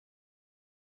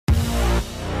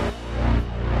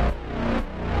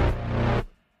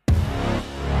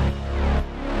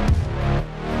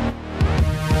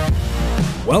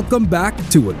Welcome back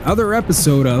to another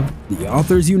episode of the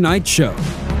Authors Unite Show.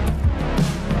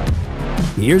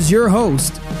 Here's your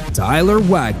host, Tyler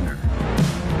Wagner.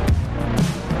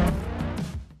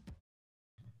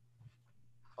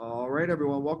 All right,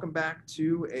 everyone. Welcome back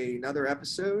to another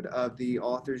episode of the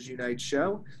Authors Unite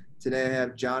Show. Today I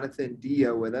have Jonathan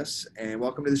Dio with us, and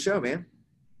welcome to the show, man.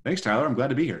 Thanks, Tyler. I'm glad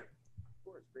to be here. Of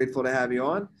course. Grateful to have you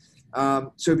on.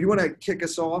 So if you want to kick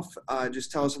us off,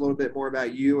 just tell us a little bit more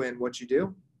about you and what you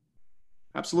do.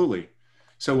 Absolutely.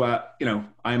 So,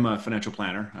 I'm a financial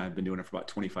planner. I've been doing it for about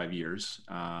 25 years.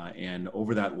 And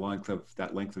over that length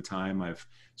of time, I've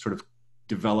sort of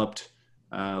developed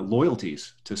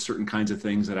loyalties to certain kinds of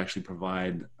things that actually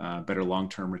provide better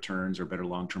long-term returns or better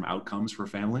long-term outcomes for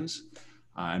families.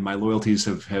 And my loyalties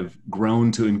have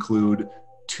grown to include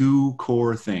two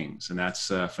core things, and that's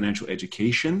financial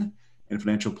education and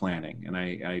financial planning.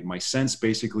 And my sense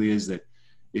basically is that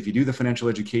if you do the financial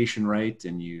education right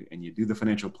and you do the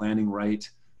financial planning right,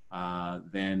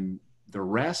 then the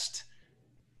rest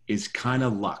is kind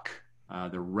of luck.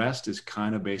 The rest is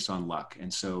kind of based on luck.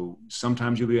 And so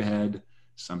sometimes you'll be ahead,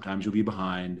 sometimes you'll be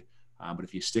behind, but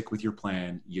if you stick with your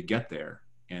plan, you get there.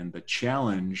 And the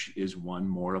challenge is one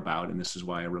more about, and this is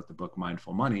why I wrote the book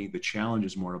Mindful Money, the challenge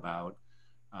is more about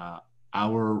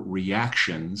our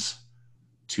reactions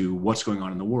to what's going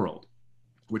on in the world,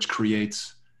 which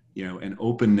creates an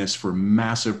openness for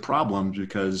massive problems,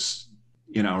 because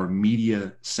in our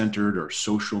media-centered or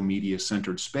social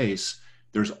media-centered space,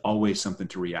 there's always something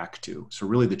to react to. So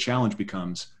really the challenge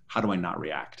becomes, how do I not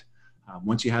react?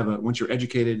 Once you're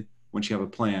educated, once you have a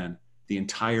plan, the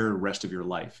entire rest of your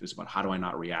life is about how do I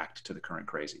not react to the current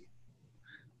crazy.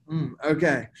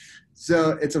 Okay.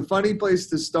 So it's a funny place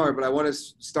to start, but I want to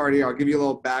start here. I'll give you a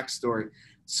little backstory.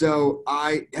 So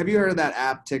have you heard of that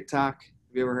app, TikTok?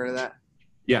 Have you ever heard of that?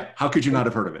 Yeah. How could you not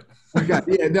have heard of it? Okay.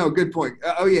 Yeah, no, good point.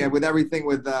 Oh yeah. With everything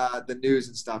with the news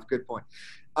and stuff. Good point.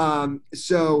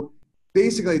 So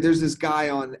basically there's this guy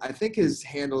on, I think his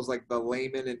handle's like the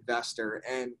Layman Investor.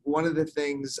 And one of the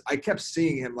things I kept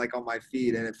seeing him like on my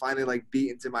feed, and it finally like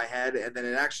beat into my head. And then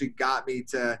it actually got me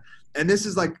to, and this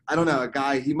is like, I don't know, a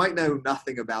guy, he might know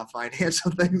nothing about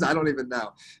financial things. I don't even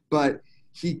know, but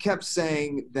he kept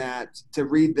saying that to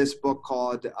read this book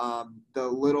called the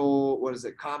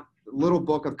Little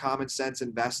Book of Common Sense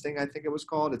Investing, I think it was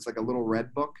called. It's like a little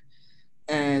red book.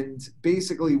 And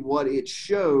basically what it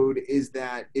showed is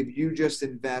that if you just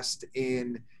invest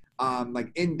in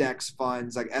like index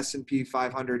funds, like S&P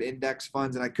 500 index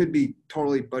funds, and I could be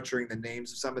totally butchering the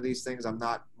names of some of these things. I'm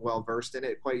not well versed in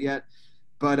it quite yet.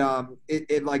 But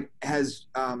it like has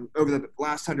over the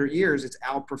last 100 years, it's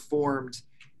outperformed,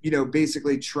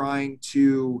 basically trying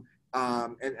to,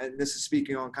 and this is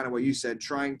speaking on kind of what you said,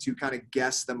 trying to kind of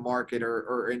guess the market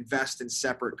or invest in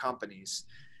separate companies.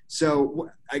 So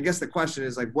I guess the question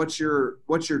is like, what's your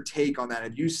take on that?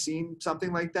 Have you seen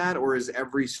something like that, or is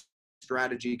every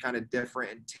strategy kind of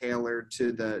different and tailored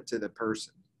to the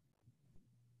person?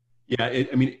 Yeah,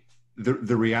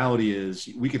 the reality is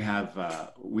we could have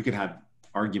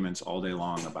arguments all day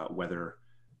long about whether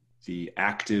the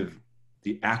active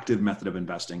method of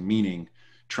investing, meaning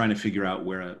trying to figure out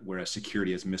where a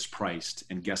security is mispriced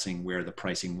and guessing where the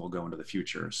pricing will go into the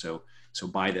future. So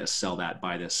buy this, sell that,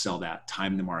 buy this, sell that,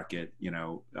 time the market,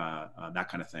 that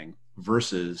kind of thing,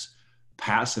 versus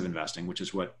passive investing, which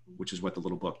is what the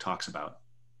little book talks about.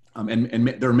 And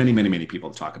there are many people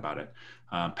that talk about it.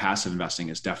 Passive investing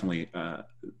is definitely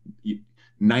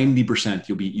 90%.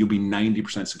 You'll be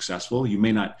 90% successful. You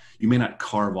may not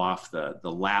carve off the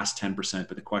last 10%,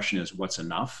 but the question is, what's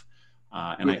enough?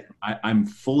 I'm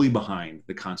fully behind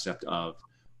the concept of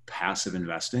passive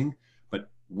investing. But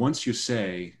once you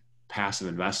say passive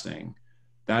investing,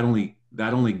 that only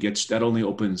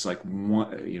opens like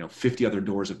 50 other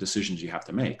doors of decisions you have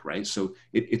to make, right? So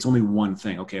it's only one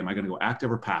thing. Okay, am I going to go active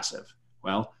or passive?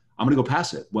 Well, I'm going to go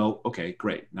passive. Well, okay,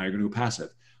 great. Now you're going to go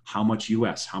passive. How much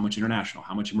US, how much international,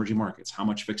 how much emerging markets, how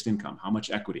much fixed income, how much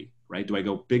equity, right? Do I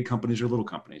go big companies or little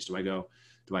companies? Do I go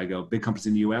big companies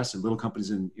in the US and little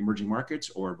companies in emerging markets,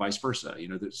 or vice versa?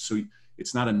 So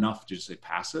it's not enough to just say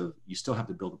passive. You still have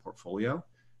to build a portfolio.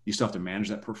 You still have to manage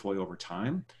that portfolio over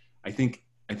time. I think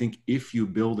if you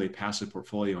build a passive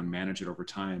portfolio and manage it over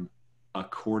time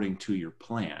according to your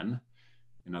plan,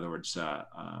 in other words,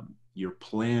 your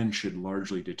plan should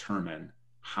largely determine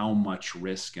how much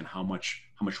risk and how much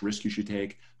risk you should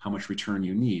take, how much return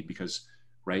you need, because,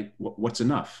 right, what's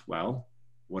enough? Well,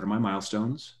 what are my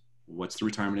milestones? What's the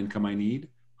retirement income I need?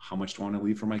 How much do I want to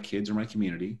leave for my kids or my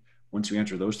community? Once you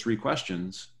answer those three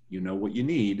questions, you know what you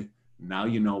need. Now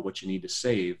you know what you need to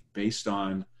save based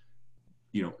on,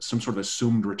 some sort of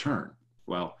assumed return.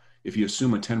 Well, if you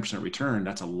assume a 10% return,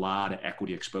 that's a lot of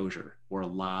equity exposure, or a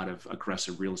lot of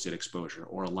aggressive real estate exposure,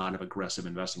 or a lot of aggressive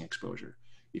investing exposure.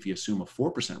 If you assume a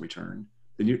 4% return,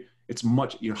 then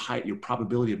your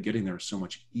probability of getting there is so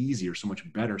much easier, so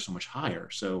much better, so much higher.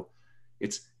 So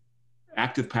it's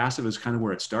active passive is kind of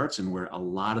where it starts and where a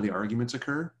lot of the arguments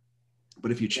occur.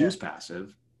 But if you choose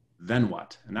passive, then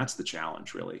what? And that's the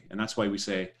challenge, really. And that's why we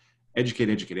say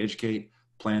educate,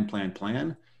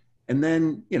 plan. And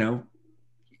then,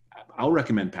 I'll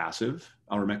recommend passive.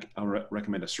 I'll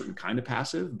recommend a certain kind of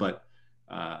passive, but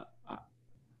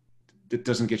it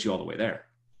doesn't get you all the way there.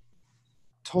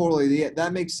 Totally. Yeah,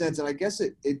 that makes sense. And I guess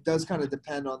it does kind of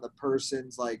depend on the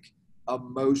person's like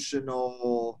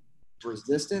emotional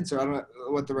resistance, or I don't know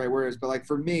what the right word is, but like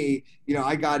for me,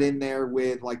 I got in there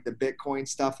with like the Bitcoin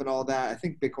stuff and all that. I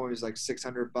think Bitcoin was like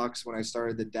 $600 when I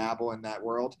started to dabble in that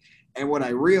world. And what I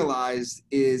realized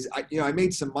is I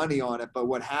made some money on it, but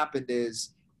what happened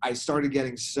is I started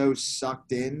getting so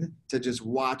sucked in to just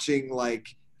watching, like,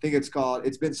 I think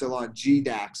it's been so long,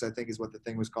 GDAX, I think is what the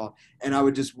thing was called. And I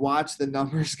would just watch the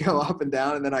numbers go up and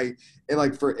down. And then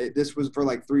this was for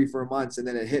like 3-4 months. And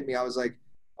then it hit me. I was like,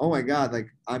 oh my God, like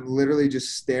I'm literally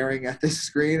just staring at this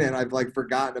screen and I've like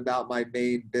forgotten about my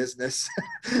main business.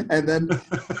 and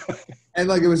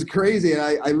like, it was crazy. And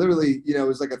I literally, it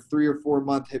was like a 3 or 4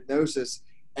 month hypnosis.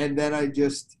 And then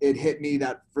it hit me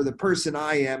that for the person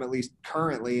I am, at least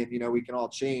currently, and we can all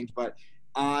change, but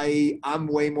I'm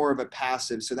way more of a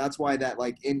passive. So that's why that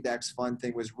like index fund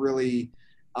thing was really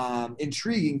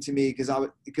intriguing to me,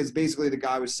 because basically the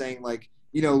guy was saying like,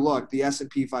 look, the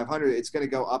S&P 500, it's going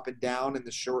to go up and down in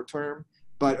the short term,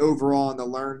 but overall in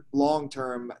the long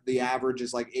term, the average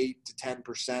is like 8 to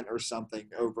 10% or something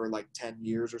over like 10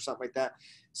 years or something like that.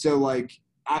 So like,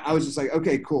 I was just like,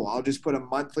 okay, cool. I'll just put a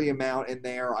monthly amount in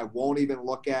there. I won't even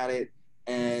look at it.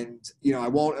 And, I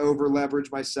won't over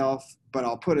leverage myself, but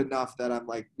I'll put enough that I'm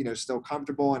like, still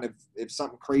comfortable. And if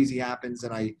something crazy happens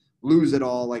and I lose it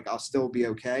all, like I'll still be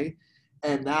okay.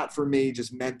 And that for me,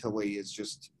 just mentally is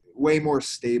just way more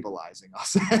stabilizing, I'll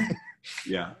say.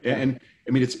 Yeah. And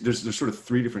I mean, there's sort of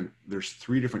three different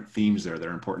themes there that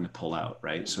are important to pull out,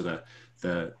 right? So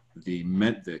the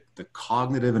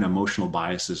cognitive and emotional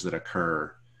biases that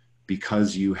occur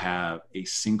because you have a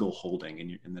single holding,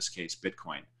 in this case,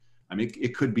 Bitcoin. I mean,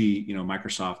 it could be,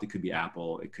 Microsoft, it could be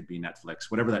Apple, it could be Netflix,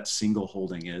 whatever that single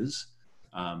holding is,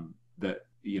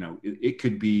 it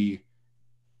could be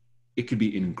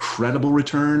an incredible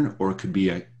return, or it could be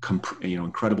a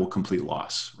incredible complete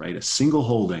loss, right? A single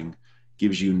holding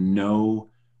gives you no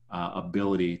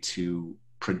ability to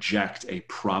project a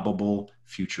probable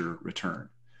future return.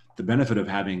 The benefit of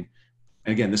having,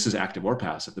 and again, this is active or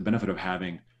passive, the benefit of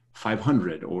having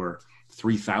 500 or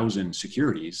 3,000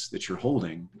 securities that you're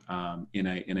holding in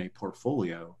a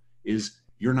portfolio is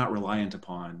you're not reliant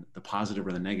upon the positive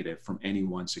or the negative from any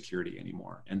one security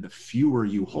anymore. And the fewer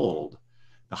you hold,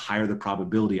 the higher the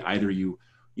probability either you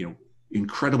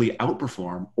incredibly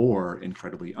outperform or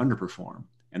incredibly underperform.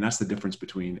 And that's the difference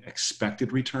between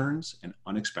expected returns and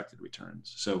unexpected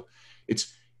returns. So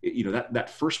it's, that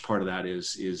first part of that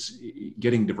is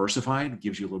getting diversified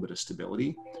gives you a little bit of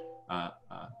stability. A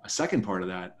second part of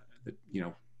that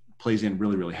plays in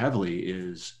really, really heavily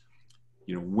is,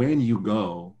 when you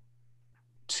go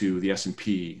to the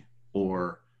S&P,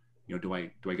 or, do I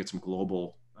get some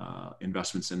global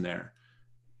investments in there?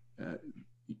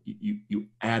 You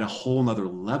add a whole nother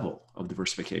level of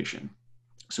diversification.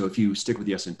 So if you stick with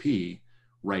the S&P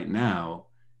right now,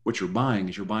 what you're buying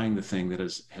is the thing that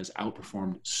has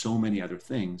outperformed so many other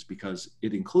things, because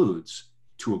it includes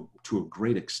to a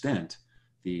great extent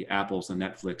the Apples, the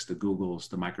Netflix, the Googles,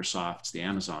 the Microsofts, the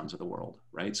Amazons of the world,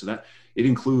 right? So that it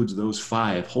includes those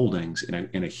 5 holdings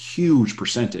in a huge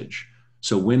percentage.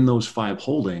 So when those 5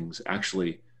 holdings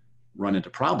actually run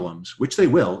into problems, which they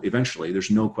will eventually,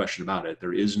 there's no question about it.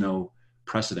 There is no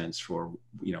precedence for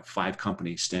 5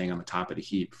 companies staying on the top of the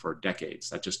heap for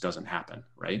decades. That just doesn't happen,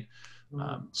 right?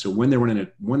 So when they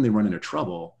run into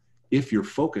trouble, if you're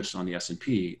focused on the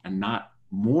S&P and not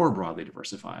more broadly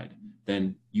diversified,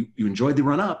 then you enjoy the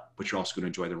run up, but you're also going to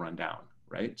enjoy the run down,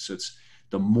 right? So it's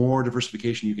the more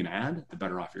diversification you can add, the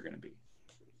better off you're going to be.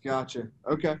 Gotcha.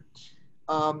 Okay.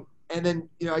 And then,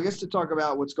 I guess to talk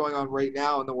about what's going on right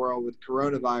now in the world with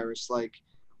coronavirus, like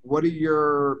what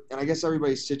are and I guess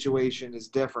everybody's situation is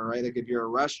different, right? Like if you're a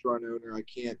restaurant owner,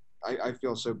 I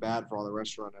feel so bad for all the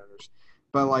restaurant owners,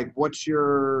 but like, what's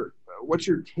your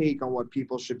take on what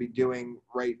people should be doing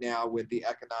right now with the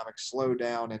economic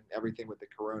slowdown and everything with the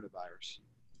coronavirus?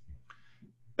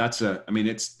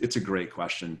 It's a great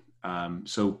question.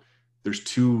 So there's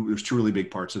two really big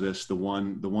parts of this. The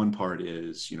one part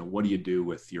is, what do you do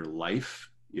with your life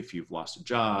if you've lost a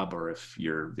job, or if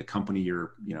you're the company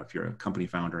if you're a company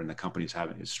founder and the company's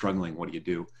is struggling, what do you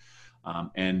do?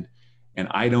 And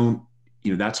I don't,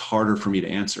 that's harder for me to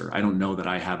answer. I don't know that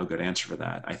I have a good answer for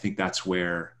that. I think that's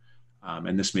where,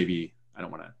 and this may be, I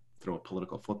don't want to throw a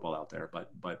political football out there,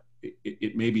 but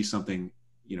it may be something,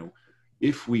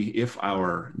 if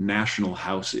our national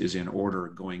house is in order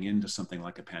going into something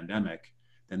like a pandemic,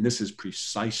 then this is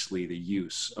precisely the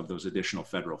use of those additional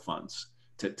federal funds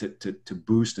to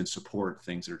boost and support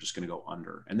things that are just going to go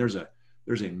under. And there's a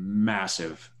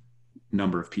massive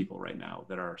number of people right now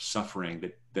that are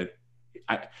suffering that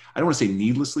I don't want to say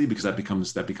needlessly, because that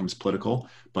becomes political,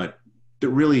 but there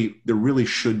really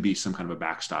should be some kind of a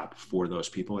backstop for those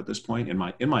people at this point. In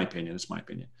my opinion, it's my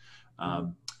opinion.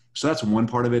 So that's one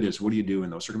part of it, is what do you do in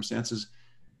those circumstances?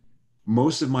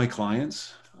 Most of my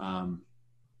clients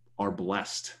are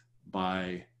blessed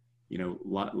by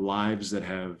lives that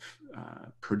have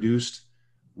produced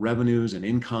revenues and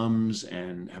incomes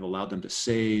and have allowed them to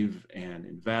save and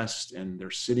invest, and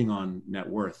they're sitting on net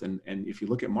worth. And if you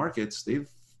look at markets, they've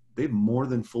more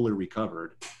than fully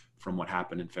recovered from what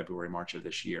happened in February, March of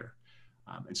this year.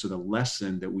 And so the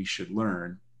lesson that we should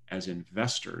learn as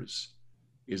investors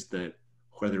is that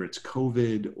whether it's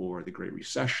COVID or the Great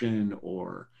Recession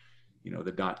or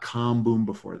the dot-com boom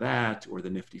before that, or the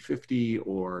Nifty 50,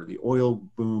 or the oil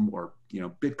boom, or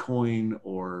Bitcoin,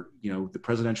 or the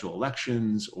presidential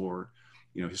elections, or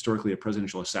historically a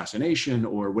presidential assassination,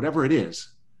 or whatever it is,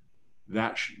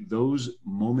 that those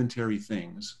momentary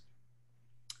things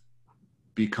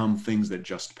become things that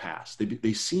just pass.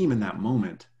 They seem in that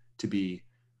moment to be,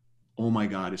 oh my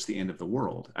God, it's the end of the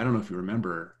world. I don't know if you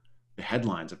remember the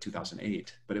headlines of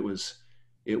 2008, but it was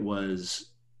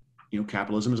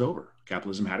capitalism is over.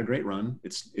 Capitalism had a great run.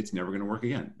 It's never going to work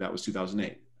again. That was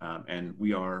 2008. And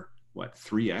we are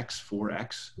 3x,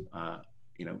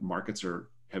 4x, markets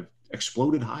have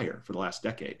exploded higher for the last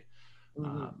decade.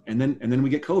 And then we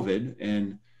get COVID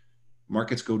and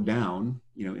markets go down,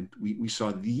 and we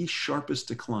saw the sharpest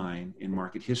decline in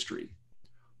market history,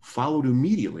 followed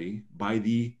immediately by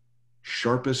the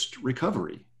sharpest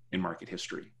recovery in market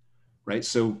history, right?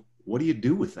 So what do you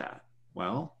do with that?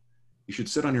 Well, you should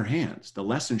sit on your hands. The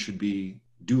lesson should be,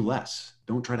 do less.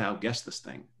 Don't try to outguess this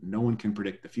thing. No one can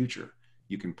predict the future.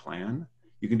 You can plan.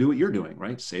 You can do what you're doing,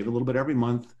 right? Save a little bit every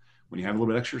month. When you have a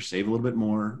little bit extra, save a little bit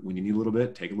more. When you need a little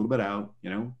bit, take a little bit out,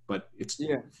 but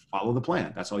follow the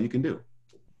plan. That's all you can do.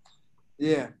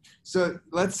 Yeah. So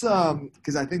let's,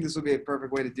 because I think this will be a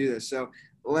perfect way to do this. So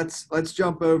let's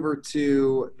jump over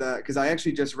to because I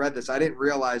actually just read this. I didn't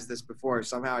realize this before.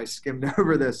 Somehow I skimmed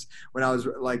over this when I was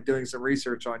doing some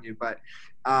research on you. But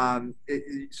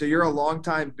so you're a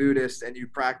longtime Buddhist and you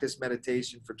practice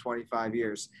meditation for 25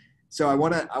 years. So I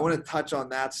want to touch on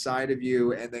that side of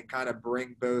you and then kind of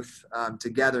bring both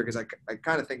together, because I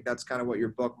kind of think that's kind of what your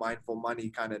book Mindful Money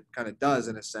kind of does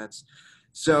in a sense.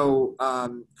 So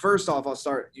first off, I'll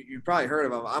start. You probably heard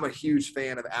of him. I'm a huge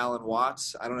fan of Alan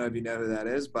Watts. I don't know if you know who that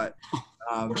is, but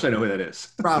of course I know who that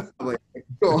is. Probably.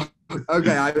 Cool.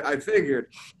 Okay, I figured.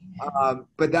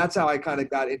 But that's how I kind of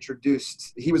got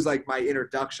introduced. He was like my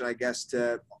introduction, I guess,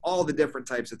 to all the different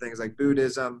types of things like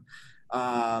Buddhism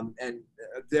and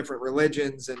different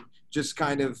religions, and just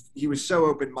kind of, he was so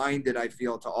open-minded, I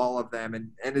feel, to all of them,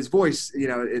 and his voice,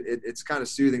 it's kind of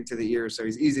soothing to the ear, so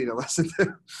he's easy to listen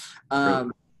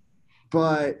to.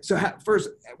 But so first,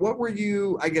 what were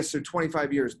you, I guess, so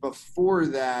 25 years before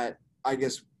that, I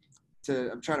guess,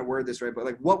 I'm trying to word this right,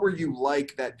 but what were you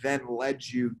like that then led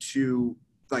you to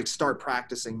start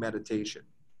practicing meditation?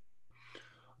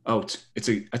 Oh, it's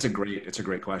a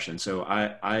great question. So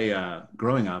I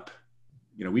growing up,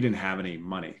 we didn't have any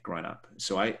money growing up.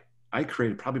 So I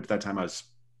created, probably at that time I was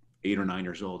 8 or 9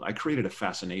 years old, I created a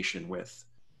fascination with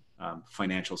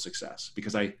financial success,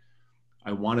 because I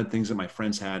wanted things that my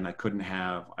friends had and I couldn't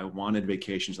have. I wanted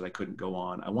vacations that I couldn't go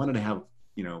on. I wanted to have,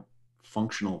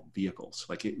 functional vehicles.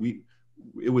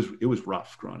 It was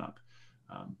rough growing up.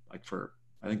 For,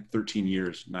 I think 13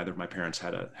 years, neither of my parents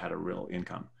had a real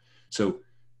income. So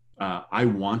I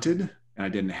wanted, and I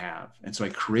didn't have. And so I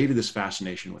created this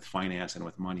fascination with finance and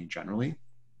with money generally.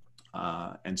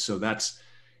 And so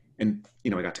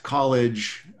I got to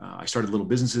college. I started little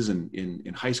businesses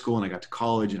in high school, and I got to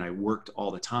college and I worked all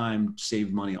the time,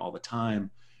 saved money all the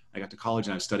time. I got to college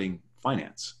and I was studying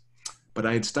finance, but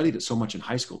I had studied it so much in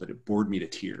high school that it bored me to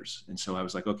tears. And so I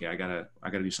was like, okay, I gotta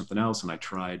do something else. And I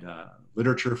tried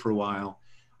literature for a while.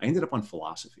 I ended up on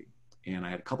philosophy, and I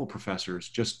had a couple professors,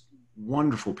 just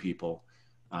wonderful people.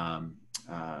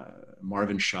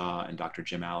 Marvin Shaw and Dr.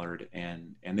 Jim Allard,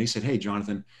 and they said, "Hey,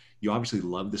 Jonathan, you obviously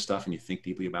love this stuff and you think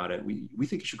deeply about it. We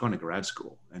think you should go into grad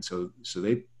school." And so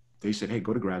they said, "Hey,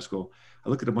 go to grad school." I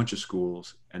looked at a bunch of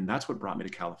schools, and that's what brought me to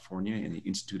California in the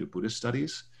Institute of Buddhist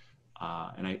Studies.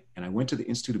 And I went to the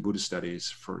Institute of Buddhist Studies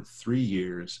for 3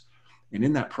 years. And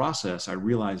in that process, I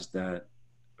realized that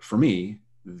for me,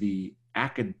 the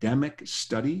academic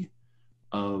study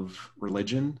of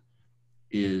religion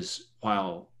is,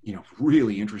 while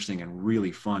really interesting and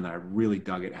really fun, I really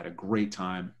dug it, had a great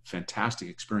time, fantastic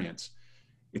experience.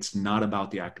 It's not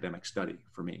about the academic study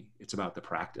for me. It's about the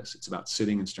practice. It's about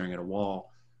sitting and staring at a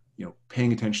wall,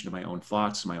 paying attention to my own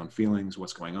thoughts, my own feelings,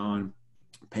 what's going on,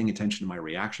 paying attention to my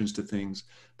reactions to things,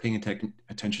 paying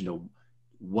attention to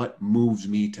what moves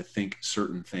me to think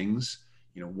certain things.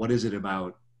 What is it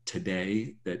about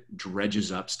today that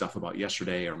dredges up stuff about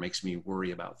yesterday or makes me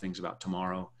worry about things about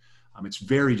tomorrow? It's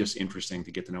very just interesting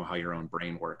to get to know how your own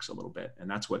brain works a little bit. And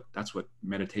that's what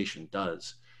meditation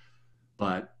does.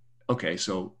 But okay,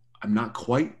 so I'm not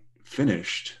quite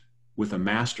finished with a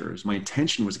master's. My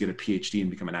intention was to get a PhD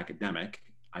and become an academic.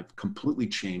 I've completely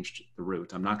changed the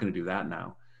route. I'm not going to do that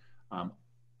now.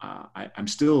 I'm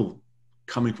still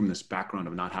coming from this background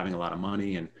of not having a lot of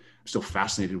money, and I'm still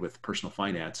fascinated with personal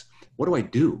finance. What do I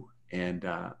do? And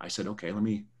I said, okay, let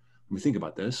me think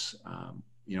about this.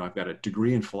 I've got a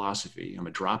degree in philosophy. I'm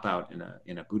a dropout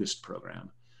in a Buddhist program.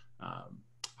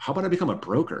 How about I become a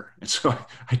broker? And so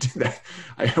I did that.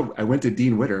 I went to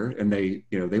Dean Witter, and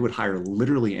they would hire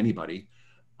literally anybody.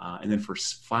 And then for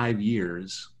 5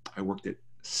 years, I worked at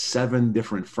 7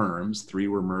 different firms. 3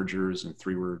 were mergers and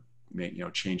 3 were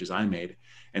changes I made,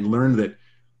 and learned that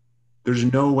there's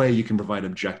no way you can provide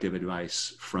objective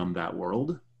advice from that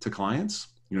world to clients.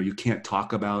 You can't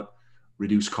talk about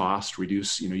reduce cost,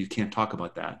 you can't talk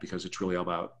about that because it's really all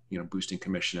about, boosting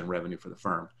commission and revenue for the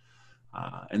firm.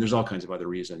 And there's all kinds of other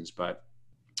reasons. But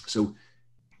so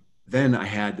then I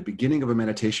had the beginning of a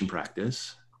meditation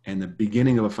practice and the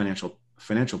beginning of a financial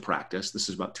practice. This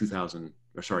is about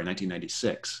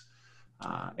 1996.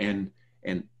 And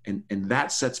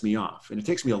that sets me off. And it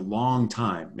takes me a long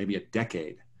time, maybe a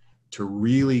decade, to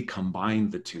really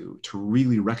combine the two, to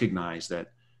really recognize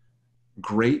that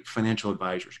great financial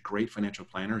advisors, great financial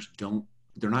planners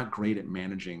they're not great at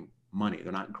managing money.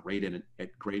 They're not great at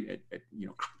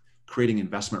creating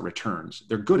investment returns.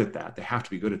 They're good at that. They have to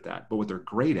be good at that. But what they're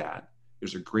great at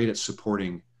is they're great at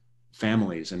supporting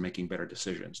families and making better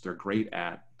decisions. They're great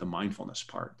at the mindfulness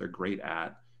part. They're great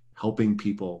at helping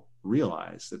people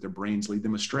realize that their brains lead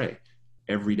them astray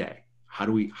every day. How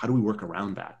do we work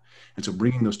around that? And so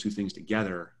bringing those two things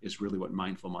together is really what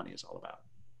Mindful Money is all about.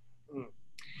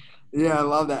 Yeah, I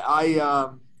love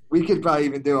that. We could probably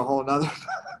even do a whole nother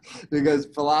because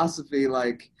philosophy,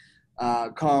 like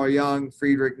Carl Jung,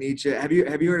 Friedrich Nietzsche. Have you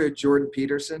heard of Jordan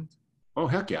Peterson? Oh,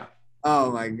 heck yeah.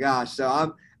 Oh my gosh.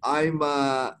 So I'm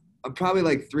probably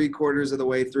like 3/4 of the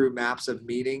way through Maps of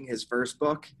Meaning, his first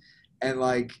book. And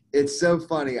like, it's so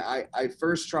funny. I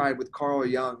first tried with Carl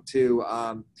Jung too.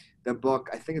 The book,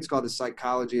 I think it's called The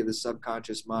Psychology of the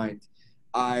Subconscious Mind.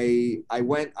 I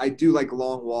do like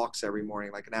long walks every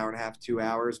morning, like an hour and a half, 2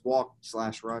 hours,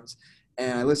 walk/runs.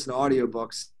 And I listen to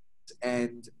audiobooks,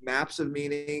 and Maps of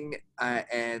Meaning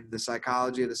and The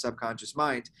Psychology of the Subconscious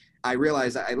Mind. I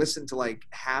realized I listened to like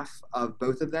half of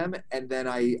both of them. And then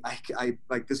I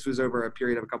like, this was over a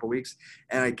period of a couple of weeks.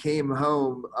 And I came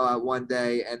home one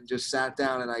day and just sat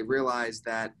down, and I realized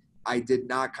that I did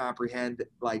not comprehend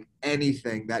like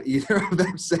anything that either of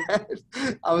them said.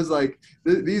 I was like,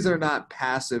 these are not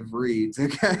passive reads.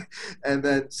 Okay. And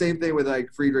then same thing with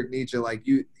like Friedrich Nietzsche, like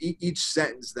each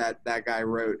sentence that guy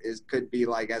wrote could be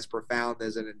like as profound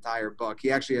as an entire book.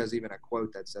 He actually has even a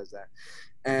quote that says that.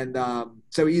 And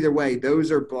so either way,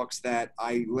 those are books that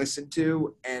I listen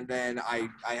to, and then I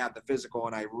have the physical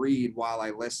and I read while I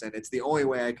listen. It's the only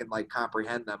way I can like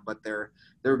comprehend them, but they're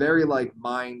very like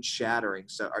mind shattering.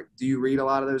 So do you read a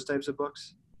lot of those types of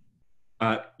books?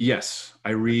 Yes,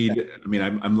 I read. I mean,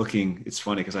 I'm looking, it's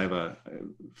funny because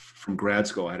from grad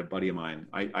school, I had a buddy of mine.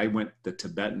 I went the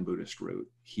Tibetan Buddhist route.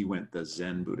 He went the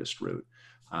Zen Buddhist route.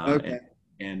 Okay.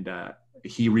 And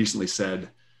he recently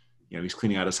said, he's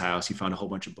cleaning out his house. He found a whole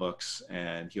bunch of books,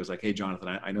 and he was like, "Hey, Jonathan,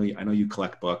 I know you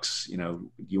collect books.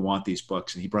 You want these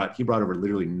books?" And he brought over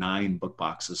literally 9 book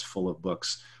boxes full of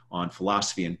books on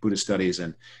philosophy and Buddhist studies,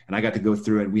 and I got to go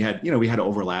through it. We had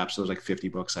overlaps. So there was like 50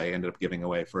 books I ended up giving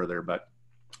away further, but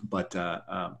I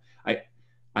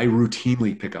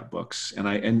routinely pick up books, and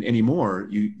anymore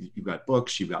you've got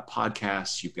books, you've got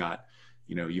podcasts, you've got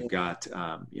You've got,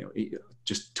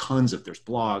 just tons of, there's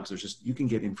blogs, you can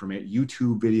get information,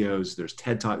 YouTube videos, there's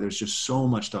TED Talk, there's just so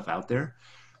much stuff out there.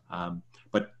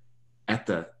 But at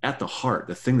the heart,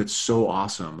 the thing that's so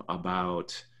awesome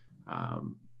about,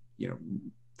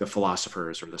 the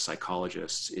philosophers or the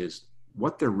psychologists is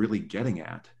what they're really getting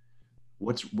at.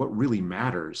 What really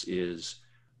matters is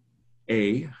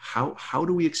how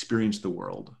do we experience the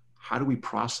world? How do we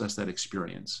process that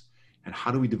experience? And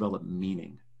how do we develop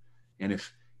meaning? And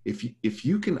if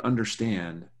you can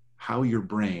understand how your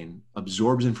brain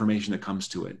absorbs information that comes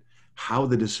to it, how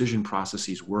the decision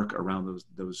processes work around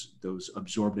those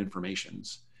absorbed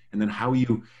informations, and then how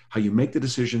you make the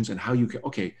decisions and how you can,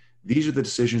 okay, these are the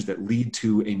decisions that lead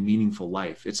to a meaningful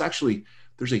life. It's actually,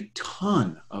 there's a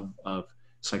ton of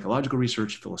psychological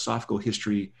research, philosophical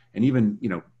history, and even,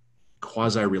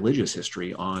 quasi-religious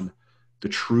history on the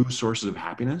true sources of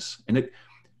happiness. And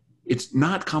it's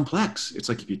not complex. It's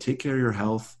like, if you take care of your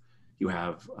health, you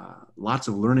have lots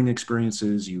of learning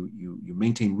experiences, you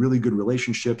maintain really good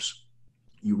relationships,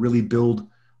 you really build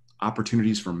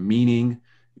opportunities for meaning,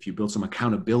 if you build some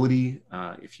accountability,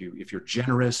 if you're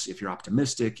generous, if you're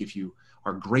optimistic, if you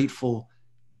are grateful,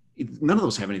 none of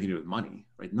those have anything to do with money,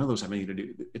 right? None of those have anything to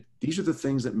do. These are the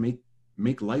things that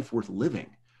make life worth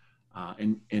living.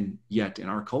 And yet in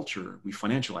our culture, we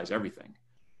financialize everything.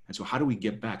 And so how do we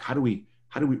get back? How do we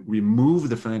remove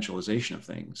the financialization of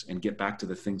things and get back to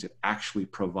the things that actually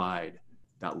provide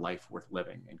that life worth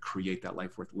living and create that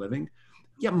life worth living?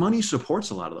 Yeah, money supports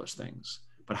a lot of those things,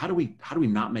 but how do we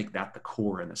not make that the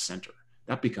core and the center?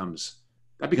 That becomes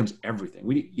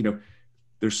everything.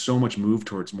 There's so much move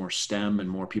towards more STEM and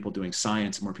more people doing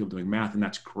science and more people doing math, and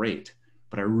that's great.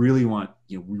 But I really want,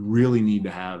 we really need to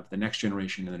have the next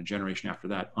generation and the generation after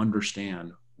that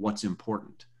understand what's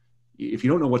important. If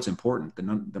you don't know what's important,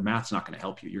 then the math's not going to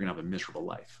help you. You're going to have a miserable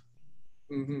life.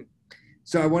 Mm-hmm.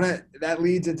 So that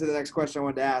leads into the next question I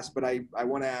wanted to ask, but I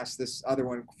want to ask this other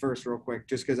one first real quick,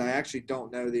 just because I actually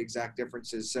don't know the exact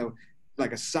differences. So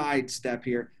like a side step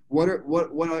here, what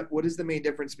is the main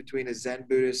difference between a Zen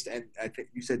Buddhist and, I think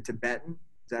you said Tibetan?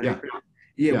 Is that it?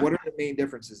 Yeah. What are the main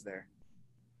differences there?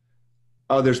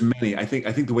 Oh, there's many. I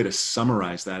think the way to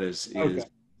summarize that is okay.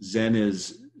 Zen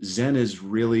is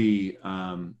really,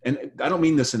 and I don't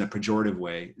mean this in a pejorative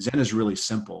way. Zen is really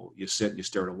simple. You sit and you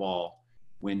stare at a wall.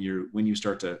 When you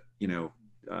start to,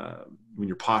 when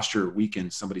your posture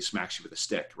weakens, somebody smacks you with a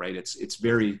stick, right? It's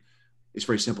very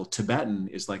simple. Tibetan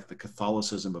is like the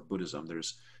Catholicism of Buddhism.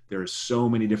 There's so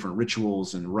many different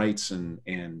rituals and rites and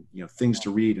things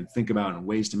to read and think about and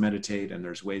ways to meditate. And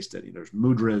there's there's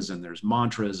mudras and there's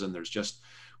mantras and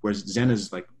whereas Zen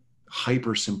is like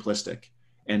hyper simplistic,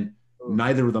 and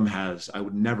neither of them I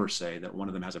would never say that one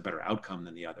of them has a better outcome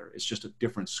than the other. It's just a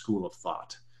different school of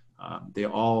thought. They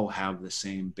all have the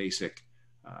same basic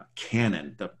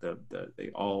canon. They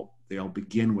all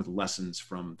begin with lessons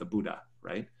from the Buddha,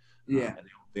 right? Yeah.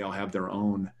 They all have their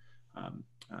own.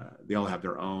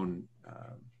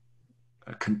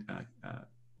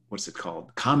 What's it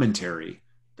called? Commentary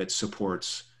that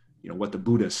supports, what the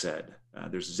Buddha said.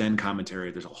 There's Zen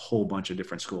commentary. There's a whole bunch of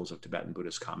different schools of Tibetan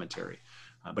Buddhist commentary,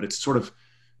 but it's sort of,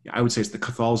 I would say it's the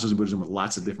Catholicism of Buddhism with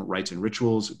lots of different rites and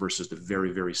rituals versus the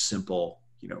very, very simple,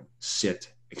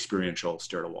 sit, experiential,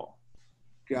 stare at a wall.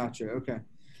 Gotcha. Okay.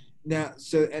 Now,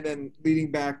 and then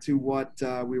leading back to what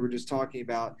we were just talking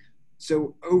about.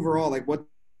 So overall, like, what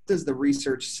does the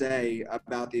research say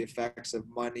about the effects of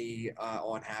money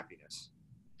on happiness?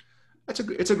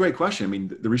 It's a great question. I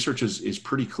mean, the research is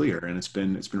pretty clear, and it's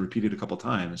been repeated a couple of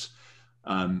times.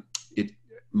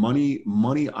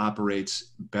 Money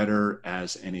operates better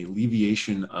as an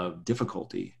alleviation of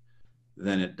difficulty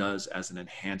than it does as an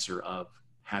enhancer of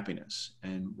happiness.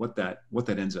 And what that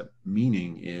ends up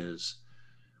meaning is,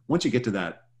 once you get to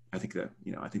that, I think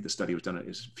the study was done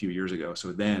a few years ago.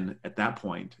 So then at that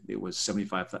point, it was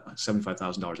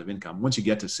 $75,000 of income. Once you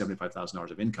get to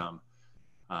 $75,000 of income,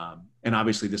 and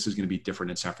obviously this is going to be different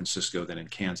in San Francisco than in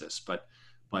Kansas, but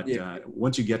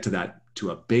once you get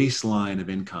to a baseline of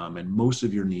income and most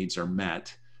of your needs are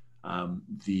met,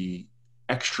 the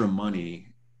extra money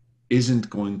isn't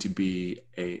going to be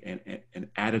an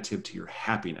additive to your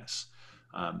happiness.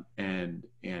 And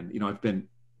I've been,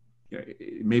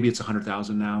 maybe it's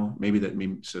 100,000 now,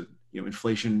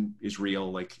 inflation is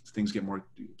real, like things get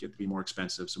to be more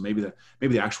expensive. So maybe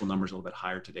the actual number is a little bit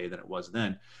higher today than it was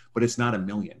then, but it's not a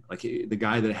million. Like the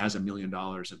guy that has $1 million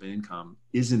of income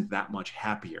isn't that much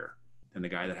happier than the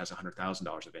guy that has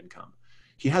 $100,000 of income.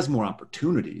 He has more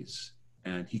opportunities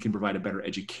and he can provide a better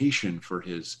education for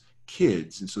his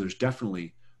kids. And so there's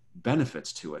definitely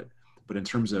benefits to it, but in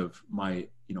terms of my,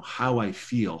 how I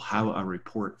feel, how I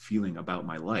report feeling about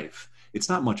my life, it's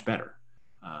not much better.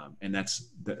 And that's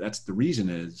the reason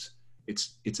is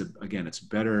it's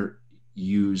better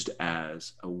used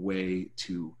as a way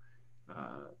to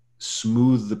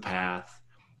smooth the path,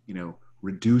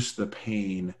 reduce the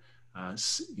pain,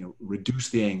 reduce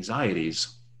the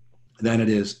anxieties, than it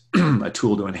is a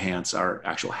tool to enhance our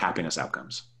actual happiness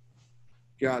outcomes.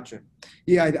 Gotcha.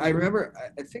 Yeah, I remember,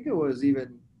 I think it was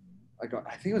even like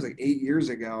 8 years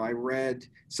ago, I read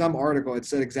some article. It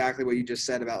said exactly what you just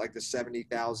said about like the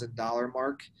 $70,000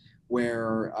 mark,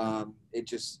 where it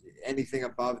just, anything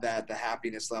above that, the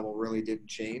happiness level really didn't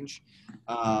change.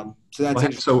 So that's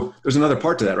interesting. So there's another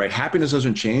part to that, right? Happiness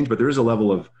doesn't change, but there is a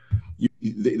level of,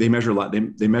 they measure a lot.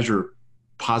 They measure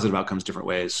positive outcomes different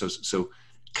ways. So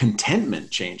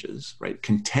contentment changes, right?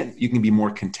 You can be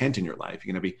more content in your life.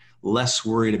 You're going to be less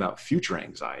worried about future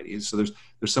anxieties. So there's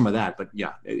some of that, but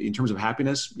yeah, in terms of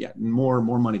happiness, yeah, more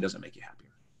money doesn't make you happier.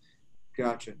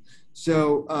 Gotcha.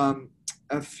 So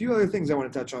a few other things I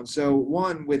want to touch on. So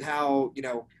one, with how,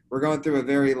 we're going through a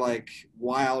very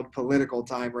wild political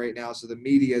time right now. So the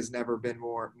media has never been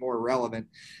more relevant.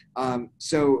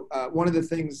 So one of the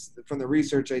things from the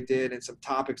research I did and some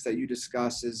topics that you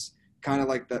discuss is kind of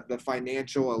like the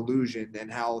financial illusion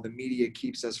and how the media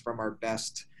keeps us from our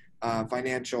best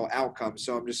financial outcomes.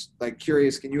 So I'm just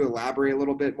curious, can you elaborate a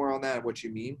little bit more on that and what you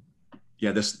mean?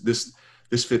 Yeah, this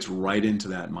fits right into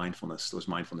those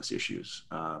mindfulness issues,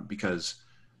 because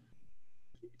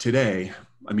today,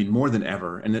 I mean, more than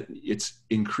ever, and it's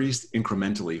increased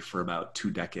incrementally for about 2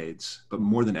 decades, but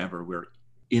more than ever, we're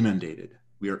inundated.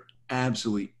 We are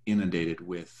absolutely inundated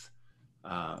with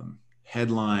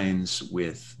headlines,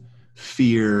 with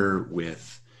fear,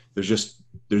 there's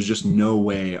just no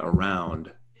way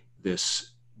around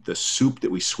this. The soup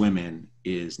that we swim in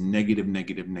is negative.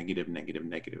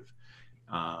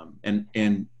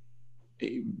 And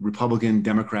Republican,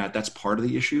 Democrat, that's part of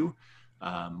the issue.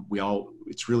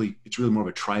 It's really more of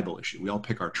a tribal issue. We all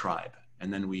pick our tribe,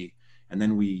 and then we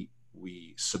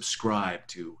subscribe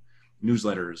to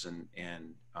newsletters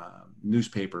and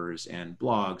newspapers and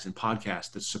blogs and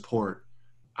podcasts that support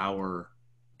our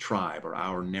tribe or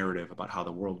our narrative about how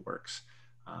the world works.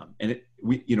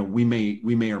 We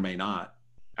may or may not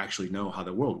actually know how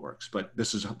the world works, but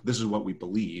this is what we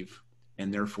believe,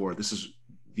 and therefore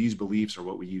these beliefs are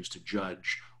what we use to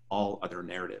judge all other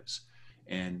narratives,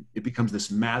 and it becomes this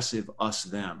massive us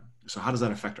them. So how does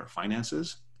that affect our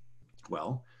finances?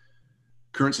 Well,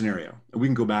 current scenario, we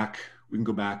can go back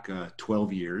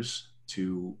 12 years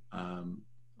to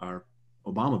our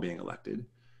Obama being elected.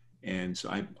 And so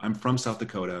I'm from South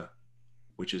Dakota,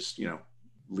 which is,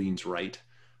 leans right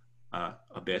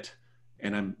a bit.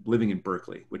 And I'm living in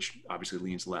Berkeley, which obviously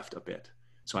leans left a bit.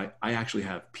 So I actually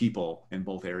have people in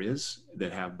both areas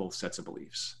that have both sets of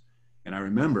beliefs. And I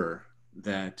remember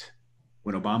that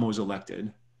when Obama was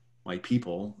elected, my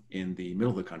people in the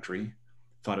middle of the country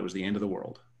thought it was the end of the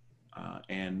world.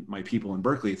 And my people in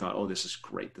Berkeley thought, oh, this is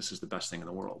great. This is the best thing in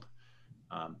the world.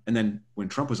 And then when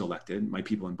Trump was elected, my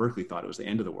people in Berkeley thought it was the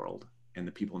end of the world. And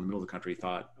the people in the middle of the country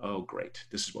thought, oh, great,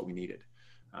 this is what we needed.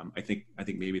 I think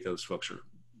maybe those folks are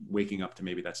waking up to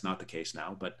maybe that's not the case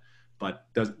now, but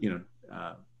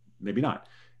maybe not.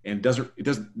 And it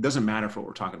doesn't matter for what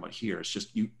we're talking about here. It's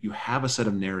just you have a set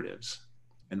of narratives,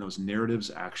 and those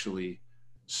narratives actually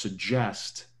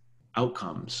suggest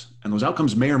outcomes, and those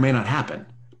outcomes may or may not happen,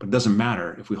 but it doesn't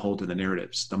matter if we hold to the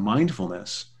narratives. The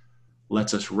mindfulness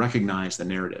lets us recognize the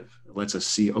narrative. It lets us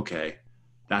see, okay,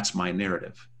 that's my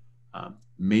narrative.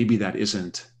 Maybe that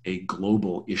isn't a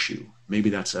global issue. Maybe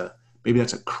that's a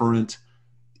current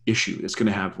issue. It's going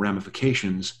to have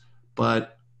ramifications,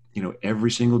 but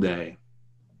every single day,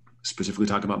 specifically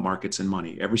talking about markets and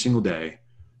money, every single day,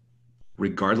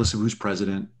 regardless of who's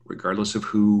president, regardless of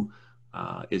who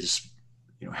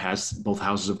has both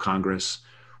houses of Congress,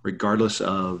 regardless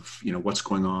of what's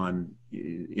going on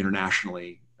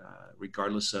internationally,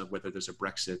 regardless of whether there's a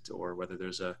Brexit or whether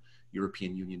there's a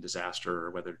European Union disaster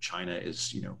or whether China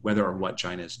is, whether or what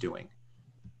China is doing.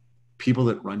 People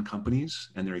that run companies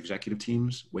and their executive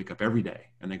teams wake up every day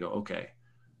and they go, okay,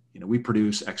 we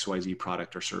produce XYZ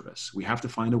product or service. We have to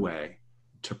find a way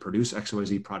to produce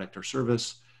XYZ product or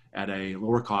service at a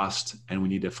lower cost, and we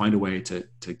need to find a way to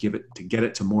get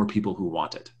it to more people who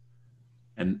want it.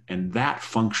 And that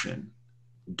function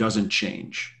doesn't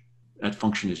change. That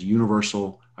function is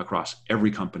universal across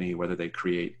every company, whether they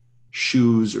create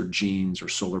shoes or jeans or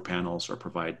solar panels or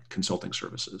provide consulting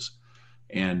services.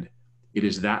 And it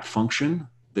is that function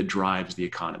that drives the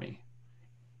economy.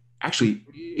 Actually,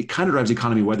 it kind of drives the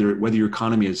economy whether your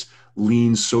economy is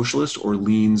leans socialist or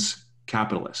leans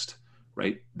capitalist.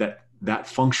 right? That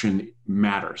function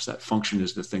matters. That function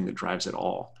is the thing that drives it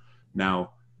all.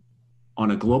 Now,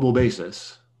 on a global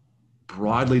basis,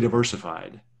 broadly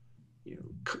diversified,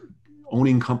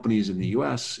 owning companies in the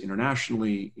U.S.,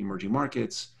 internationally, emerging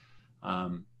markets,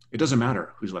 it doesn't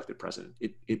matter who's elected president.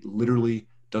 It literally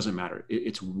doesn't matter.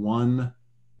 It's one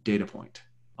data point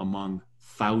among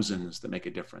thousands that make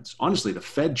a difference. Honestly, the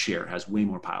Fed chair has way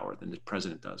more power than the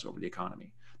president does over the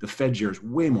economy. The Fed chair is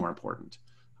way more important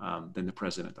than the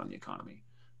president on the economy.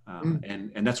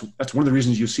 And that's one of the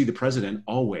reasons you see the president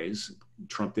always,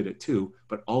 Trump did it too,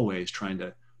 but always trying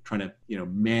to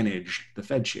manage the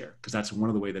Fed chair, because that's one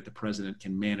of the way that the president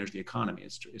can manage the economy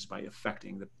is by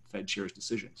affecting the Fed chair's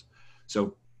decisions.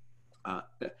 So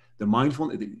the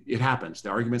mindfulness, it happens. The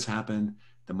arguments happen.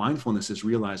 The mindfulness is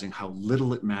realizing how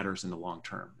little it matters in the long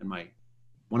term. And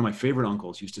one of my favorite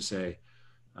uncles used to say,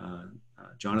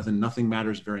 Jonathan, nothing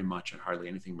matters very much and hardly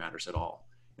anything matters at all.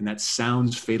 And that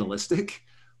sounds fatalistic,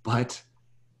 but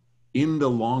in the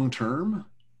long term,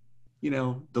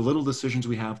 the little decisions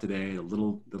we have today, the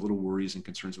little worries and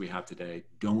concerns we have today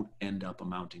don't end up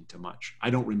amounting to much. I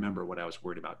don't remember what I was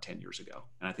worried about 10 years ago.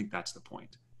 And I think that's the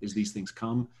point, is these things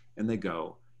come and they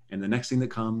go. And the next thing that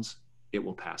comes, it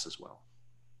will pass as well.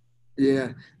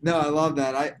 Yeah, no, I love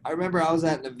that. I remember I was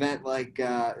at an event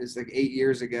it was like 8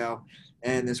 years ago,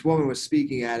 and this woman was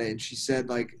speaking at it, and she said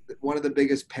one of the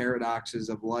biggest paradoxes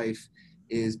of life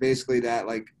is basically that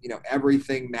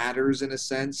everything matters in a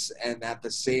sense, and at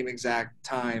the same exact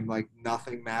time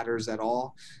nothing matters at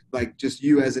all. Just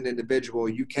you as an individual,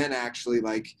 you can actually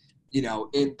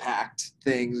impact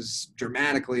things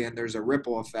dramatically, and there's a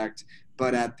ripple effect.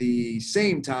 But at the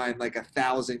same time,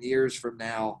 1,000 years from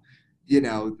now,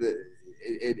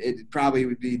 it probably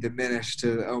would be diminished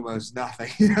to almost nothing.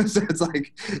 So it's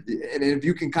and if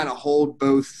you can kind of hold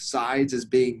both sides as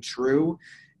being true,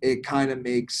 it kind of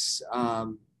makes, I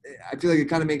feel like it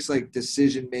kind of makes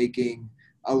decision making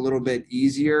a little bit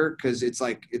easier, because it's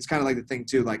kind of the thing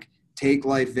too, take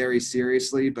life very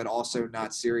seriously, but also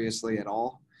not seriously at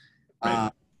all.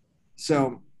 Right.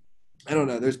 So I don't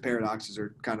know. Those paradoxes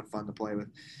are kind of fun to play with.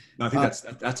 No, I think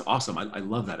that's awesome. I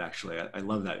love that, actually. I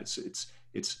love that.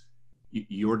 It's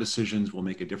your decisions will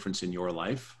make a difference in your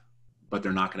life, but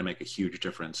they're not going to make a huge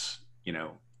difference,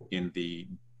 in the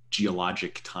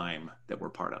geologic time that we're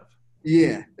part of.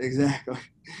 Yeah, exactly.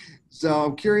 So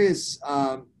I'm curious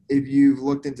if you've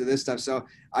looked into this stuff. So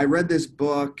I read this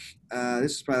book.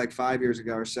 This is probably 5 years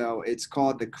ago or so. It's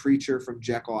called The Creature from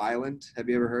Jekyll Island. Have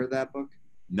you ever heard of that book?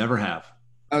 Never have.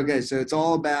 Okay, so it's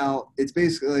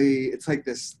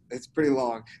pretty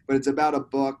long, but it's about a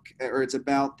book, or it's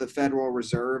about the Federal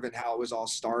Reserve and how it was all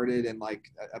started, and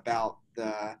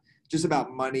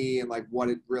about money and what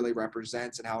it really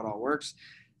represents and how it all works.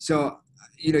 So,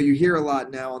 you hear a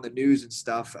lot now on the news and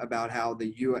stuff about how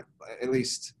at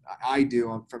least I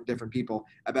do from different people,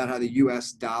 about how the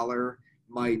US dollar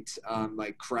might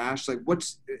crash.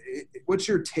 What's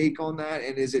your take on that?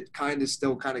 And is it kind of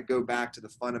still go back to the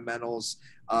fundamentals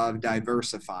of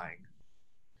diversifying?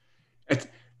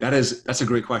 That's a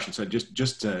great question. So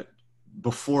just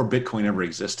before Bitcoin ever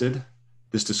existed,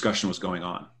 this discussion was going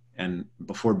on. And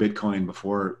before Bitcoin,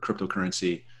 before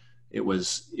cryptocurrency, it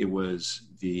was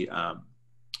the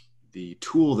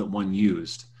tool that one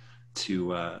used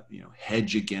to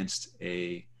hedge against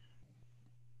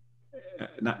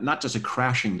not just a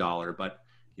crashing dollar, but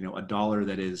a dollar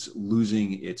that is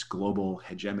losing its global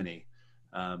hegemony.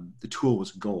 The tool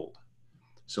was gold.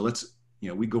 So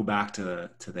we go back to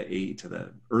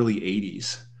the early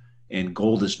 80s, and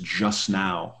gold is just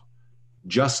now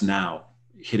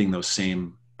hitting those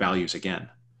same values again,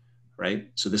 right?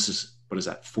 So this is, what is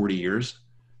that, 40 years?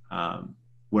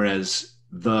 Whereas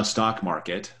the stock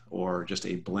market, or just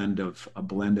a blend of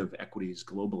equities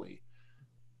globally,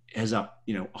 is up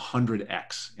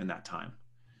 100x in that time.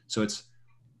 So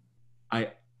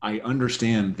I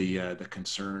understand the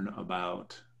concern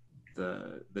about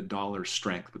the dollar's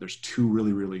strength, but there's two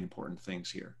really, really important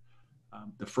things here.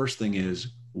 The first thing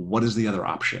is, what is the other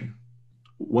option?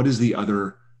 What is the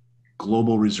other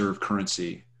global reserve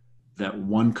currency that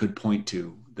one could point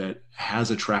to that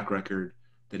has a track record,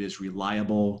 that is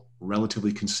reliable,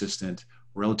 relatively consistent,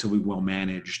 relatively well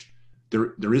managed?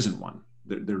 There isn't one.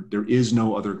 There is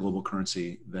no other global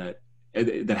currency that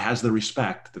has the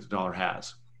respect that the dollar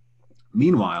has.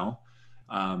 Meanwhile,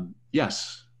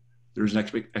 yes, there's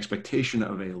an expectation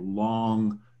of a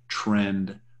long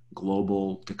trend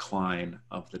global decline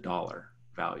of the dollar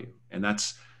value, and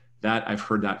that I've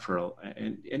heard that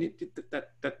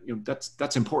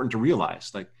that's important to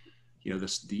realize.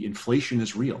 The inflation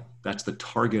is real. That's the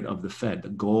target of the Fed. The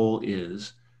goal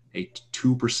is a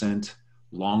 2%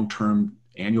 long-term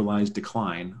annualized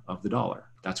decline of the dollar.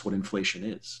 That's what inflation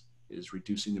is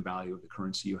reducing the value of the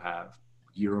currency you have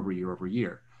year over year over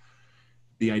year.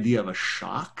 The idea of a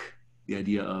shock, the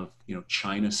idea of,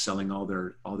 China selling all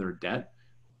their debt,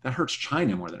 that hurts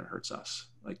China more than it hurts us.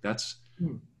 Like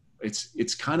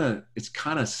it's kind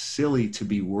of silly to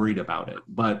be worried about it,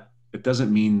 but it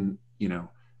doesn't mean,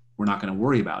 we're not going to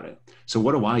worry about it. So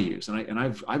what do I use? And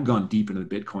I've gone deep into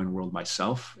the Bitcoin world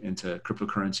myself, into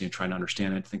cryptocurrency, and trying to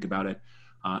understand it, think about it.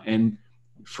 And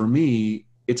for me,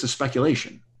 it's a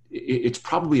speculation. It's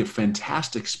probably a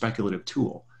fantastic speculative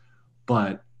tool,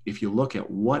 but if you look at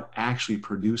what actually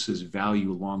produces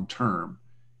value long-term,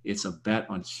 it's a bet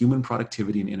on human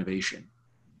productivity and innovation.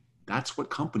 That's what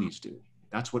companies do.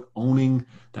 That's what owning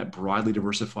that broadly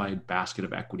diversified basket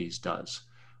of equities does.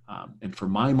 And for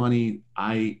my money,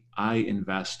 I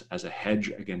invest as a hedge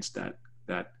against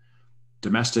that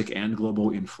domestic and global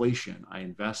inflation. I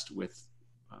invest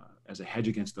as a hedge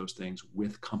against those things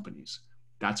with companies.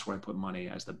 That's where I put money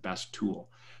as the best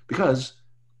tool, because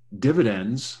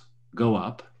dividends go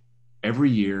up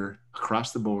every year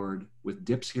across the board with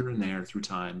dips here and there through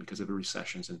time because of the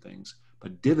recessions and things.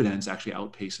 But dividends actually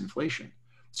outpace inflation.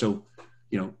 So,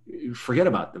 forget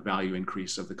about the value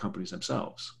increase of the companies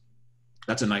themselves.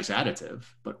 That's a nice additive,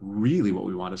 but really what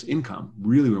we want is income.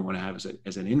 Really what we want to have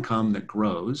is an income that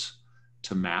grows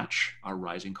to match our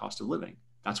rising cost of living.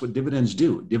 That's what dividends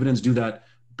do. Dividends do that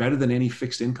better than any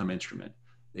fixed income instrument.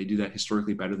 They do that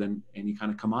historically better than any kind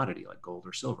of commodity like gold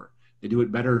or silver. They do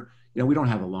it better. We don't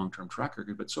have a long-term track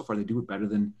record, but so far they do it better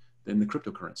than the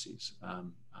cryptocurrencies.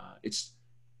 It's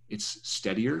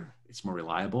steadier, it's more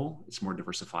reliable, it's more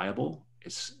diversifiable.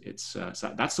 So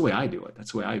that's the way I do it.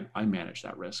 That's the way I manage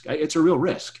that risk. It's a real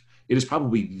risk. It is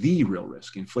probably the real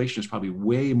risk. Inflation is probably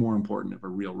way more important of a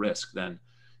real risk than,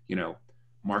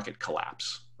 market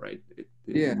collapse, right?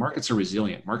 Markets are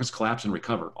resilient. Markets collapse and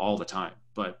recover all the time.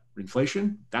 But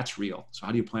inflation, that's real. So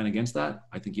how do you plan against that?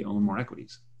 I think you own more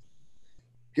equities.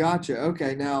 Gotcha.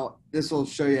 Okay. Now this will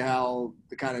show you how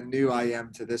the kind of new I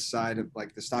am to this side of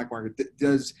like the stock market.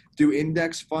 Do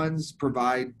index funds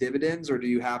provide dividends, or do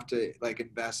you have to like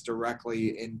invest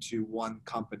directly into one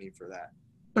company for that?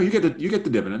 No, you get the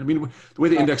dividend. I mean, the way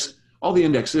all the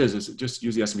index is just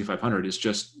use the S&P 500. It's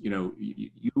just,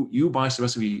 you buy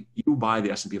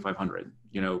the S&P 500,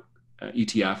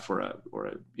 ETF or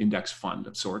a index fund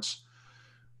of sorts.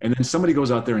 And then somebody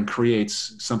goes out there and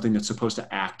creates something that's supposed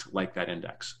to act like that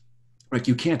index. Like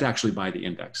you can't actually buy the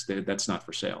index. That's not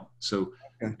for sale. So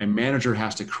a manager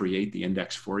has to create the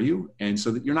index for you. And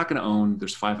so that you're not going to own,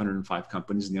 there's 505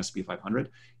 companies in the S&P 500.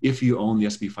 If you own the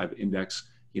S&P 5 index,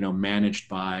 managed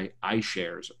by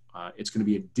iShares, it's going to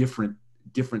be a different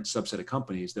subset of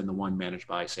companies than the one managed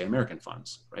by, say, American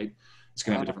funds, right? It's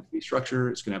going to have a different fee structure.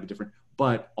 It's going to have a different,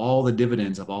 but all the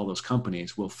dividends of all those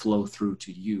companies will flow through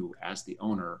to you as the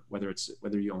owner, whether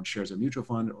you own shares of a mutual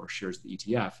fund or shares of the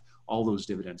ETF, all those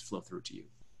dividends flow through to you.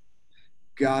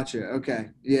 Gotcha. Okay.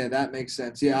 Yeah, that makes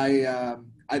sense. Yeah,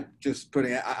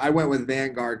 I went with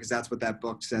Vanguard because that's what that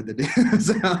book said to do.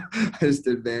 So I just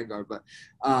did Vanguard, but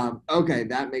okay,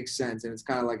 that makes sense, and it's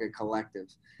kind of like a collective.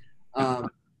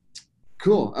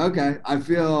 Cool. Okay. I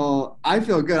feel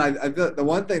good. I feel the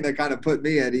one thing that kind of put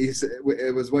me at ease,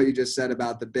 it was what you just said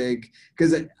about the big,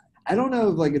 because I don't know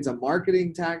if like it's a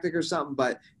marketing tactic or something,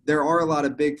 but there are a lot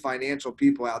of big financial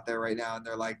people out there right now, and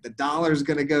they're like, the dollar's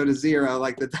going to go to zero.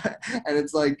 And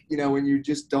it's like, when you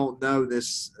just don't know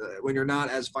this, when you're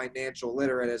not as financial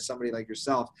literate as somebody like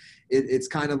yourself, it's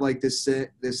kind of like this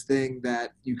thing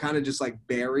that you kind of just like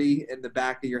bury in the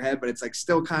back of your head, but it's like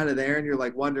still kind of there. And you're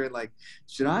like wondering, like,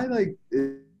 should I like,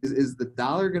 is the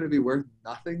dollar going to be worth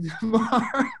nothing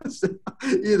tomorrow? So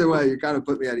either way, you kind of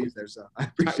put me at ease there. So I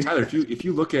appreciate Tyler, if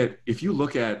you look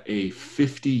at a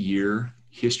 50-year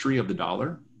history of the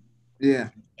dollar, yeah,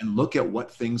 and look at what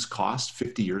things cost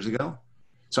 50 years ago.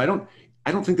 So I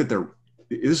don't think that this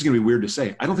is going to be weird to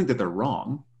say. I don't think that they're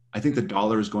wrong. I think the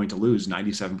dollar is going to lose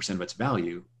 97% of its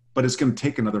value, but it's going to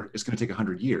take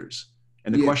 100 years.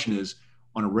 And the question is,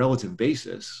 on a relative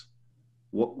basis,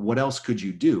 what else could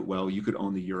you do? Well, you could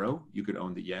own the euro, you could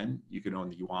own the yen, you could own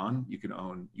the yuan, you could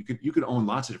own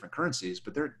lots of different currencies,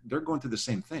 but they're going through the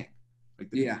same thing.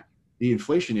 Like the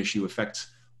inflation issue affects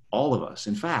all of us.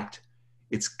 In fact,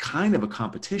 it's kind of a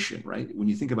competition, right? When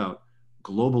you think about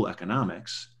global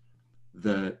economics,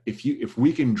 if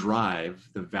we can drive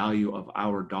the value of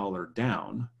our dollar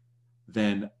down,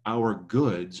 then our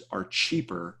goods are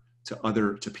cheaper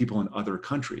to people in other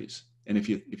countries. And if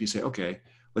you say, okay,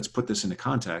 let's put this into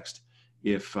context.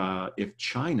 If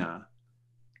China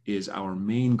is our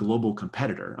main global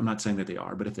competitor, I'm not saying that they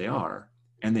are, but if they are,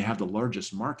 and they have the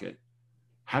largest market,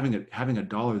 having a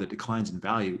dollar that declines in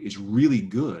value is really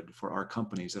good for our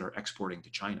companies that are exporting to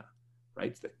China,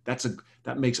 right?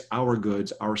 That makes our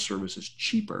goods, our services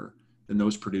cheaper than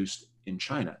those produced in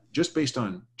China, just based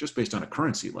on a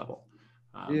currency level.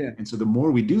 And so the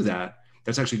more we do that,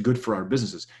 that's actually good for our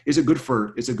businesses. Is it good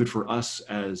for us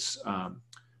as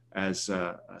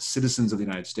citizens of the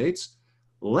United States?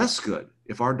 Less good.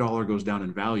 If our dollar goes down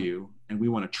in value and we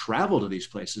want to travel to these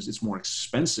places, it's more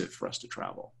expensive for us to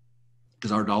travel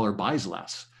because our dollar buys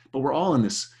less. But we're all in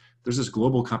this, there's this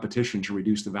global competition to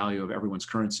reduce the value of everyone's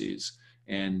currencies.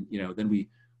 And, then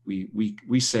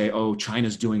we say, oh,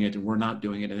 China's doing it and we're not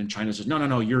doing it. And then China says,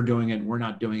 no, you're doing it and we're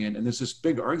not doing it. And there's this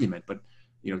big argument, but,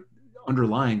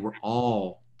 underlying, we're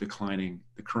all declining.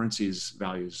 The currencies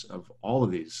values of all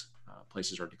of these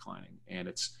places are declining. And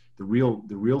it's the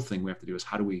real thing we have to do is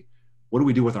what do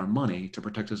we do with our money to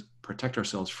protect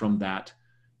ourselves from that,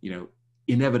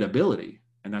 inevitability?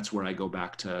 And that's where I go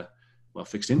back to, well,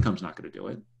 fixed income's not going to do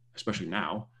it, especially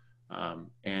now.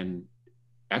 And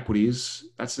equities,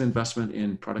 that's an investment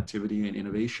in productivity and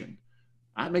innovation.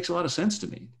 That makes a lot of sense to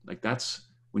me. Like that's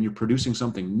when you're producing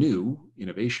something new,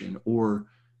 innovation, or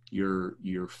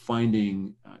you're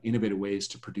finding innovative ways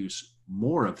to produce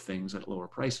more of things at lower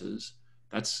prices.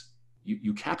 That's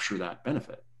you capture that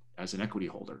benefit as an equity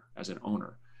holder, as an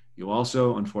owner. You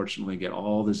also, unfortunately, get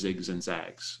all the zigs and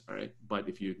zags. All right, but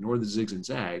if you ignore the zigs and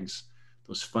zags,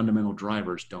 those fundamental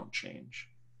drivers don't change.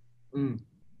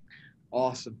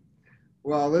 Awesome.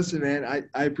 Well, listen, man,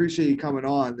 I appreciate you coming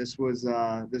on. This was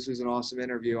an awesome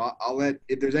interview. I'll let,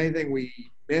 if there's anything we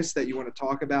missed that you want to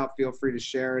talk about, feel free to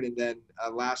share it. And then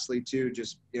lastly, too,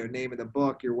 just, name of the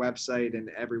book, your website, and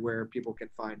everywhere people can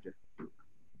find you.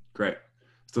 Great.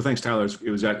 So thanks, Tyler. It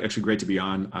was actually great to be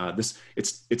on.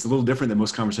 It's a little different than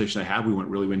most conversations I have. We went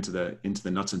really into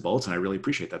the nuts and bolts, and I really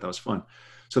appreciate that. That was fun.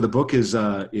 So the book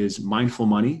is Mindful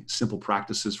Money: Simple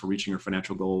Practices for Reaching Your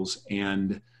Financial Goals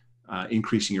and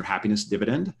Increasing Your Happiness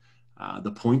Dividend.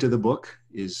 The point of the book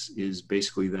is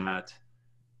basically that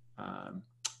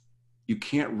you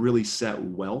can't really set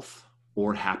wealth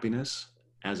or happiness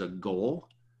as a goal.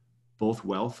 Both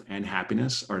wealth and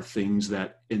happiness are things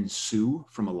that ensue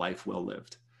from a life well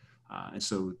lived. And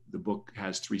so the book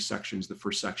has 3 sections. The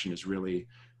first section is really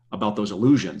about those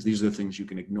illusions. These are the things you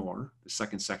can ignore. The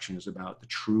second section is about the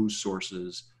true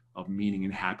sources of meaning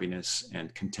and happiness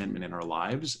and contentment in our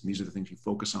lives. And these are the things you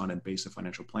focus on and base a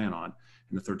financial plan on.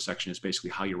 And the third section is basically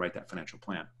how you write that financial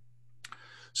plan.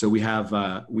 So we have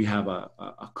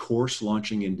a course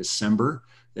launching in December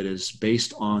that is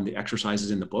based on the exercises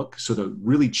in the book. So the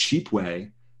really cheap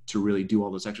way to really do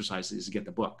all those exercises is to get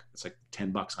the book. It's like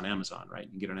 $10 on Amazon, right? You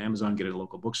can get it on Amazon, get it at a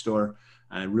local bookstore,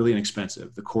 and really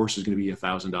inexpensive. The course is going to be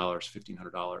 $1,000,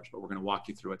 $1,500, but we're going to walk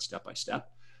you through it step by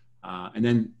step. And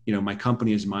then, my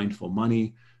company is Mindful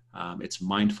Money. It's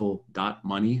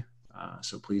mindful.money.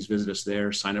 So please visit us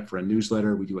there, sign up for a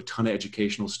newsletter. We do a ton of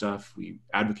educational stuff. We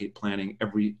advocate planning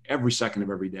every second of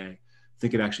every day. I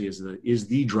think it actually is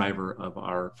the driver of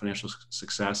our financial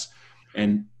success.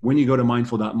 And when you go to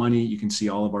mindful.money, you can see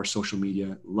all of our social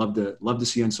media. Love to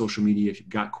see you on social media. If you've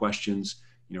got questions,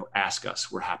 ask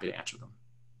us. We're happy to answer them.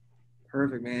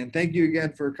 Perfect, man. Thank you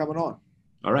again for coming on.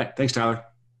 All right. Thanks, Tyler.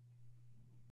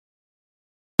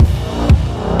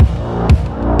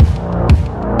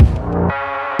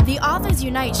 The Authors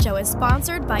Unite show is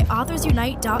sponsored by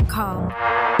AuthorsUnite.com,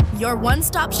 your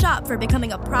one-stop shop for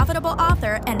becoming a profitable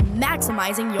author and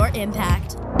maximizing your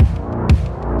impact.